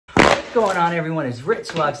going on, everyone? It's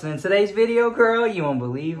witchhunt, and in today's video, girl, you won't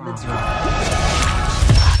believe the drama.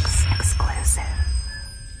 Exclusive.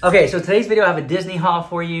 Okay, so today's video, I have a Disney haul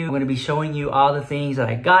for you. I'm going to be showing you all the things that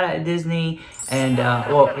I got at Disney, and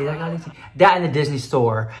well, that in the Disney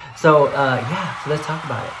store. So yeah, so let's talk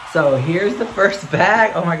about it. So here's the first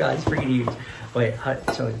bag. Oh my god, it's freaking huge. Wait,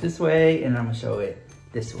 I'll show it this way, and I'm gonna show it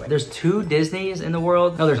this way. There's two Disneys in the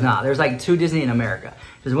world. No, there's not. There's like two Disney in America.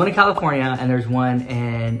 There's one in California and there's one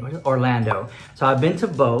in Orlando. So I've been to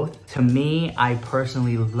both. To me, I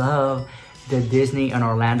personally love the Disney in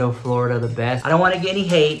Orlando, Florida, the best. I don't want to get any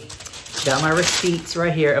hate. Got my receipts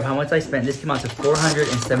right here of how much I spent. This came out to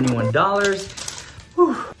 $471.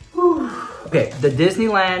 Whew, whew. Okay, the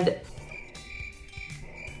Disneyland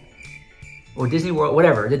or Disney World,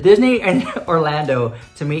 whatever. The Disney in Orlando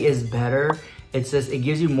to me is better. It's just, it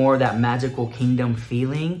gives you more of that magical kingdom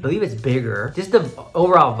feeling. I believe it's bigger. Just the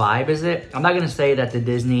overall vibe is it. I'm not gonna say that the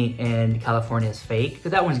Disney in California is fake,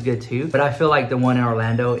 because that one's good too. But I feel like the one in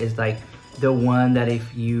Orlando is like the one that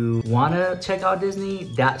if you wanna check out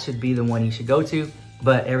Disney, that should be the one you should go to.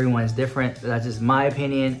 But everyone's different. That's just my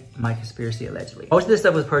opinion, my conspiracy allegedly. Most of this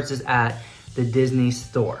stuff was purchased at the Disney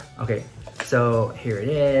store. Okay, so here it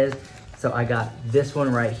is. So I got this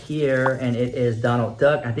one right here, and it is Donald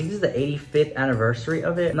Duck. I think this is the 85th anniversary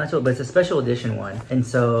of it. I'm not sure, but it's a special edition one. And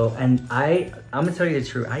so, and I'm gonna tell you the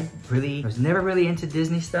truth. I was never really into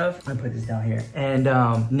Disney stuff. I'm gonna put this down here. And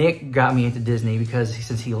Nick got me into Disney because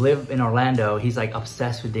since he lived in Orlando, he's like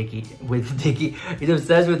obsessed with Dickie. He's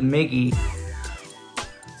obsessed with Mickey.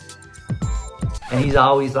 And he's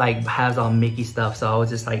always like, has all Mickey stuff. So I was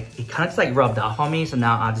just like, it kind of just like rubbed off on me. So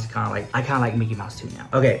now I just kind of like, I kind of like Mickey Mouse too now.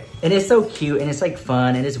 Okay, and it's so cute and it's like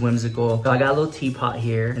fun and it's whimsical. So I got a little teapot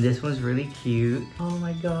here and this one's really cute. Oh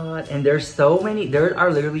my God. And there's so many, there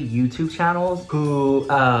are literally YouTube channels who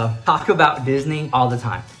talk about Disney all the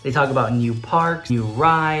time. They talk about new parks, new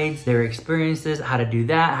rides, their experiences, how to do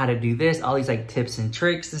that, how to do this, all these like tips and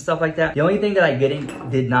tricks and stuff like that. The only thing that I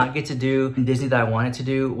did not get to do in Disney that I wanted to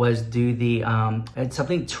do was do the, it's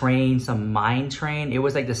something train, some mine train. It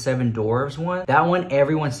was like the Seven Dwarfs one. That one,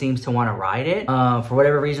 everyone seems to want to ride it. For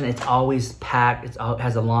whatever reason, it's always packed. It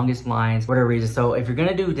has the longest lines, whatever reason. So if you're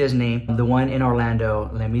gonna do Disney, the one in Orlando,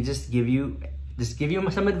 let me just give you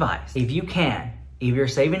some advice. If you can, if you're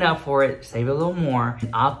saving up for it, save a little more and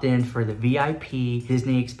opt in for the VIP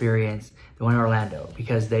Disney experience, the one in Orlando,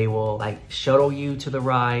 because they will like shuttle you to the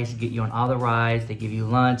rides, get you on all the rides, they give you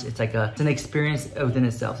lunch. It's like it's an experience within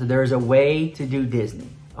itself. So there's a way to do Disney.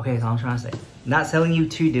 Okay, that's all I'm trying to say. Not telling you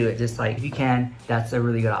to do it, just like if you can, that's a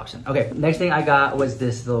really good option. Okay, next thing I got was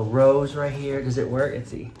this little rose right here. Does it work?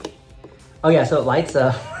 Let's see. Oh yeah, so it lights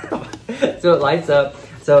up. So it lights up.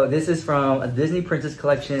 So this is from a Disney Princess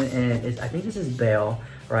collection, and I think this is Belle,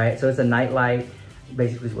 right? So it's a nightlight,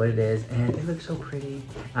 basically is what it is, and it looks so pretty.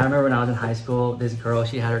 I remember when I was in high school, this girl,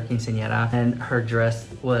 she had her quinceañera, and her dress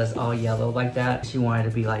was all yellow like that. She wanted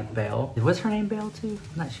to be like Belle. Was her name Belle too?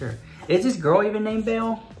 I'm not sure. Is this girl even named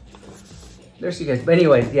Belle? There she goes. But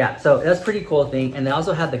anyways, yeah, so that's a pretty cool thing. And they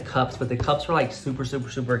also had the cups, but the cups were like super,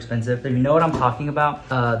 super, super expensive. If you know what I'm talking about,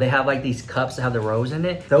 they have like these cups that have the rose in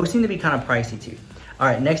it. Those seem to be kind of pricey too. All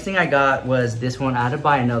right, next thing I got was this one. I had to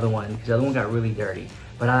buy another one because the other one got really dirty.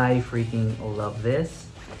 But I freaking love this.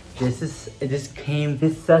 It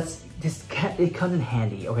comes in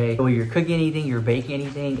handy, okay? So when you're cooking anything, you're baking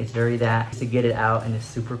anything, it's very that, to get it out, and it's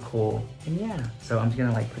super cool. And yeah, so I'm just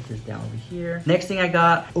gonna like put this down over here. Next thing I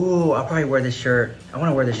got, ooh, I'll probably wear this shirt. I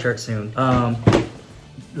wanna wear this shirt soon.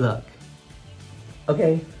 Look.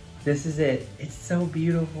 Okay, this is it. It's so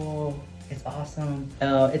beautiful. It's awesome.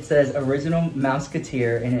 It says Original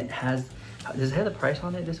Mouseketeer, and it has, does it have the price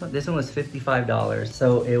on it? This one was $55.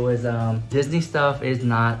 So it was, Disney stuff is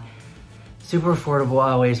not super affordable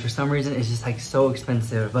always. For some reason, it's just like so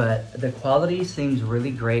expensive, but the quality seems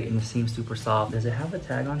really great and it seems super soft. Does it have a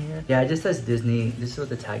tag on here? Yeah, it just says Disney. This is what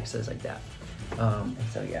the tag says, like that. And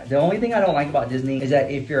so yeah, the only thing I don't like about Disney is that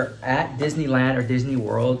if you're at Disneyland or Disney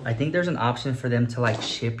World, I think there's an option for them to like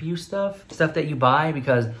ship you stuff that you buy,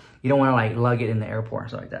 because you don't want to like lug it in the airport or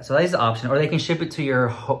something like that. So that's the option, or they can ship it to your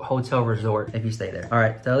hotel resort if you stay there. All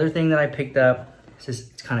right, the other thing that I picked up, it's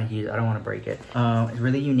kind of huge. I don't want to break it. It's a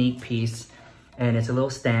really unique piece, and it's a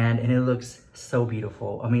little stand, and it looks so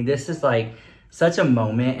beautiful. I mean, this is like such a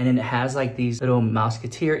moment, and then it has like these little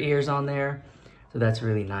Mouseketeer ears on there. So that's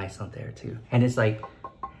really nice on there too. And it's like,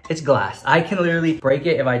 it's glass. I can literally break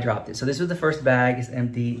it if I dropped it. So this was the first bag, it's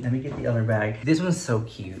empty. Let me get the other bag. This one's so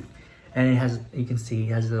cute. And it has, you can see,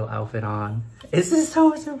 it has a little outfit on. This is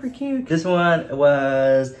so super cute. This one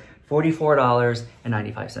was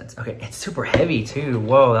 $44.95. Okay, it's super heavy too.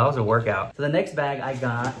 Whoa, that was a workout. So the next bag I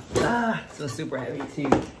got, so super heavy too.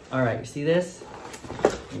 All right, you see this?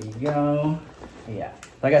 There you go. Yeah,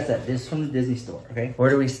 like I said, this is from the Disney store, okay? Where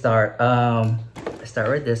do we start? I start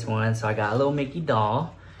with this one. So I got a little Mickey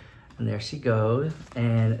doll, and there she goes.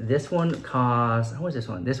 And this one cost, what was this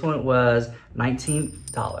one? This one was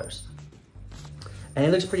 $19. And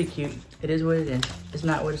it looks pretty cute. It is what it is. It's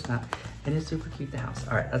not what it's not. And it's super cute, the house.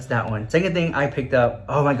 All right, that's that one. Second thing I picked up,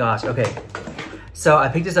 oh my gosh, okay. So I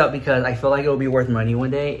picked this up because I feel like it'll be worth money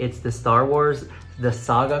one day. It's the Star Wars, the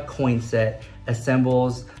Saga coin set,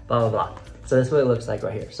 assembles, blah, blah, blah. So that's what it looks like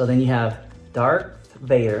right here. So then you have Darth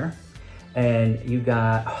Vader, and you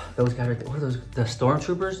got those guys right there. What are those? The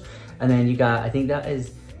Stormtroopers. And then you got, I think that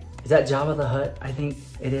is that Jabba the Hutt? I think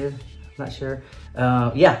it is. I'm not sure.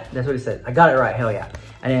 Yeah, that's what it said. I got it right. Hell yeah.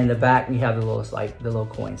 And then in the back, you have the little, like, the little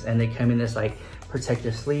coins, and they come in this like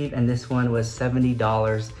protective sleeve. And this one was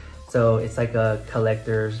 $70. So it's like a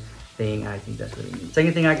collector's thing. I think that's really neat.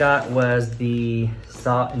 Second thing I got was the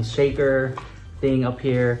salt and shaker thing up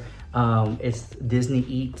here. It's Disney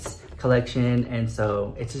Eats collection, and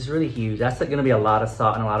so it's just really huge. That's like gonna be a lot of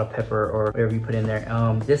salt and a lot of pepper or whatever you put in there.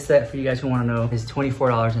 This set, for you guys who want to know, is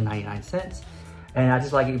 $24.99. And I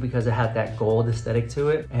just like it because it had that gold aesthetic to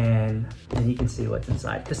it, and then you can see what's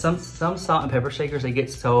inside. Because some salt and pepper shakers, they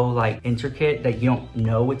get so like intricate that you don't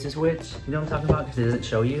know which is which. You know what I'm talking about? Because it doesn't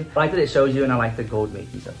show you. I like that it shows you, and I like the gold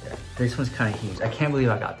Mickey's up there. This one's kind of huge. I can't believe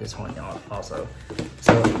I got this one, y'all, also.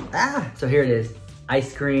 So here it is.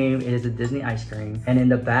 Ice cream. It is a Disney ice cream. And in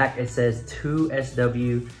the back, it says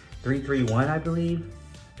 2SW331, I believe.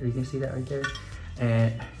 You can see that right there.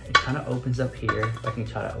 And it kind of opens up here. If I can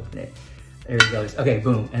try to open it. There it goes. Okay,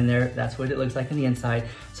 boom. And there, that's what it looks like on the inside.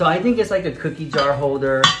 So I think it's like a cookie jar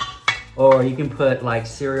holder, or you can put like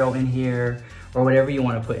cereal in here or whatever you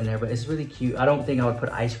want to put in there, but it's really cute. I don't think I would put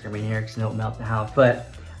ice cream in here because it'll melt the house,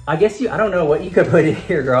 but I guess I don't know what you could put in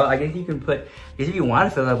here, girl. I guess you can put, if you want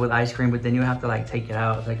to fill it up with ice cream, but then you have to like take it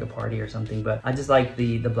out. It's like a party or something, but I just like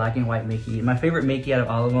the black and white Mickey. My favorite Mickey out of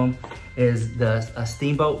all of them is the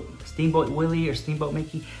Steamboat Willie or Steamboat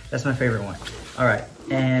Mickey. That's my favorite one. All right,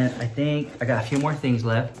 and I think I got a few more things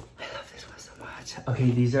left. I love this one so much. Okay,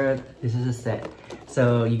 this is a set.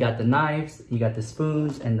 So you got the knives, you got the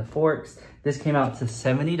spoons and the forks. This came out to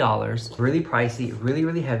 $70, really pricey, really,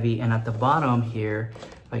 really heavy. And at the bottom here,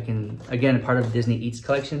 if I can, again, part of the Disney Eats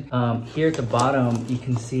collection. Here at the bottom, you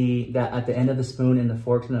can see that at the end of the spoon and the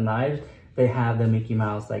forks and the knives, they have the Mickey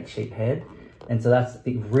Mouse like shaped head. And so that's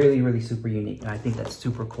really, really super unique. And I think that's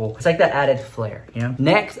super cool. It's like that added flair, you know?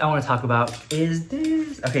 Next, I want to talk about is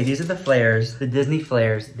this. Okay, these are the flares, the Disney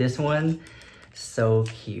flares. This one, so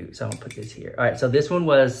cute. So I'm gonna put this here. All right, so this one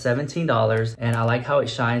was $17, and I like how it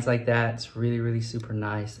shines like that. It's really, really super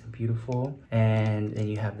nice and beautiful. And then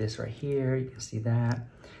you have this right here. You can see that.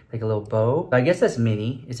 Like a little bow. I guess that's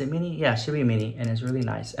mini. Is it mini? Yeah, it should be a mini, and it's really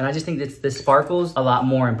nice. And I just think this sparkles a lot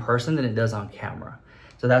more in person than it does on camera.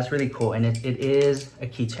 So that's really cool. And it is a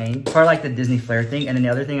keychain, part of like the Disney flair thing. And then the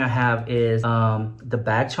other thing I have is the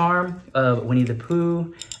bag charm of Winnie the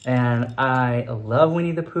Pooh. And I love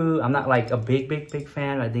Winnie the Pooh. I'm not like a big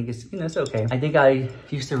fan. I think it's, you know, it's okay. I think I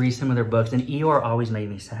used to read some of their books, and Eeyore always made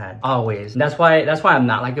me sad, always. And that's why I'm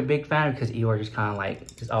not like a big fan, because Eeyore just kind of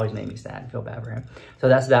like, just always made me sad, feel bad for him. So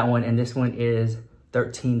that's that one. And this one is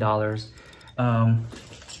 $13.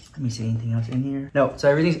 Let me see, anything else in here? No, so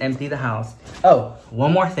everything's empty, the house. Oh,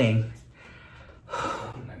 one more thing.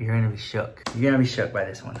 You're gonna be shook. You're gonna be shook by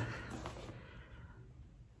this one.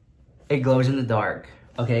 It glows in the dark.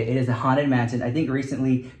 Okay, it is a Haunted Mansion. I think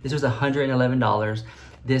recently, this was $111.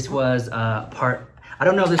 This was I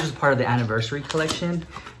don't know if this was part of the anniversary collection,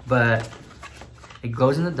 but it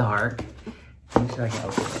glows in the dark. Let me see if I can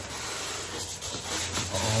open it.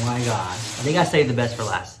 Oh my gosh. I think I saved the best for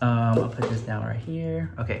last. I'll put this down right here.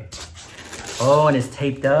 Okay. Oh, and it's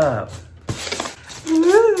taped up.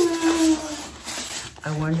 Ooh.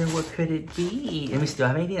 I wonder what could it be? Let me see, do I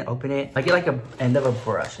have anything to open it? I get like a end of a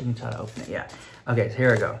brush. I can try to open it, yeah. Okay, so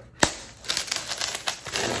here we go.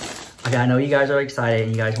 Okay, I know you guys are excited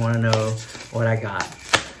and you guys want to know what I got.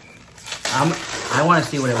 I want to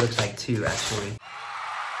see what it looks like too, actually.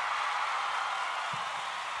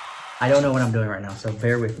 I don't know what I'm doing right now, so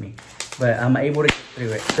bear with me. But I'm able to get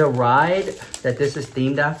through it. The ride that this is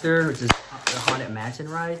themed after, which is the Haunted Mansion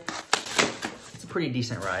ride, it's a pretty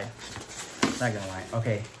decent ride. Not gonna lie.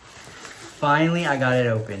 Okay, finally I got it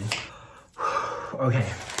open. Okay,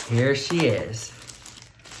 here she is.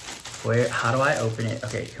 How do I open it?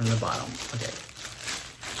 Okay, from the bottom. Okay.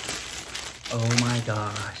 Oh my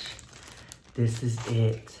gosh, this is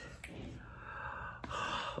it.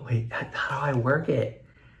 wait, how do I work it?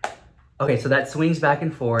 Okay, so that swings back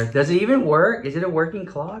and forth. Does it even work? Is it a working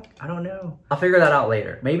clock? I don't know. I'll figure that out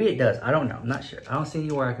later. Maybe it does. I don't know. I'm not sure. I don't see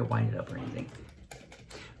anywhere I could wind it up or anything.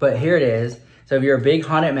 But here it is. So if you're a big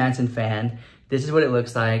Haunted Mansion fan, this is what it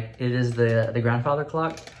looks like. It is the grandfather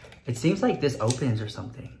clock. It seems like this opens or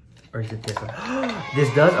something. Or is it this one?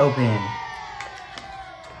 This does open.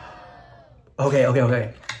 Okay.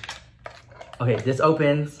 Okay, this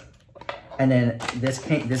opens. And then this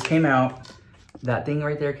came out. That thing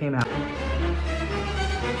right there came out.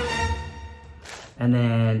 And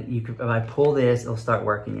then you could, if I pull this, it'll start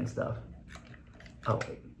working and stuff. Oh,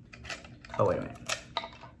 wait. Oh, wait a minute.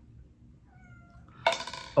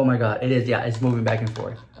 Oh my God, it is, yeah, it's moving back and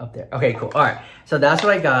forth up there. Okay, cool, all right. So that's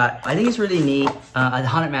what I got. I think it's really neat. The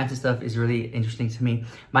Haunted Mansion stuff is really interesting to me.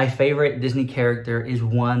 My favorite Disney character is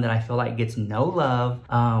one that I feel like gets no love.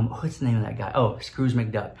 What's the name of that guy? Oh, Scrooge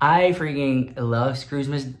McDuck. I freaking love Scrooge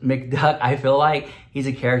McDuck. I feel like he's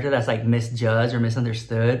a character that's like misjudged or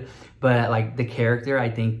misunderstood. But like the character, I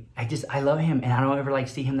think, I love him, and I don't ever like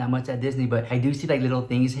see him that much at Disney, but I do see like little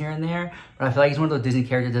things here and there. But I feel like he's one of those Disney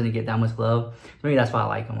characters that doesn't get that much love. So maybe that's why I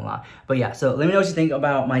like him a lot. But yeah, so let me know what you think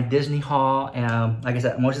about my Disney haul. Like I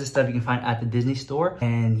said, most of the stuff you can find at the Disney store.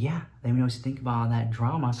 And yeah, let me know what you think about all that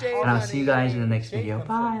drama. And I'll see you guys in the next video.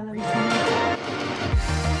 Bye, love you so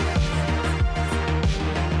much.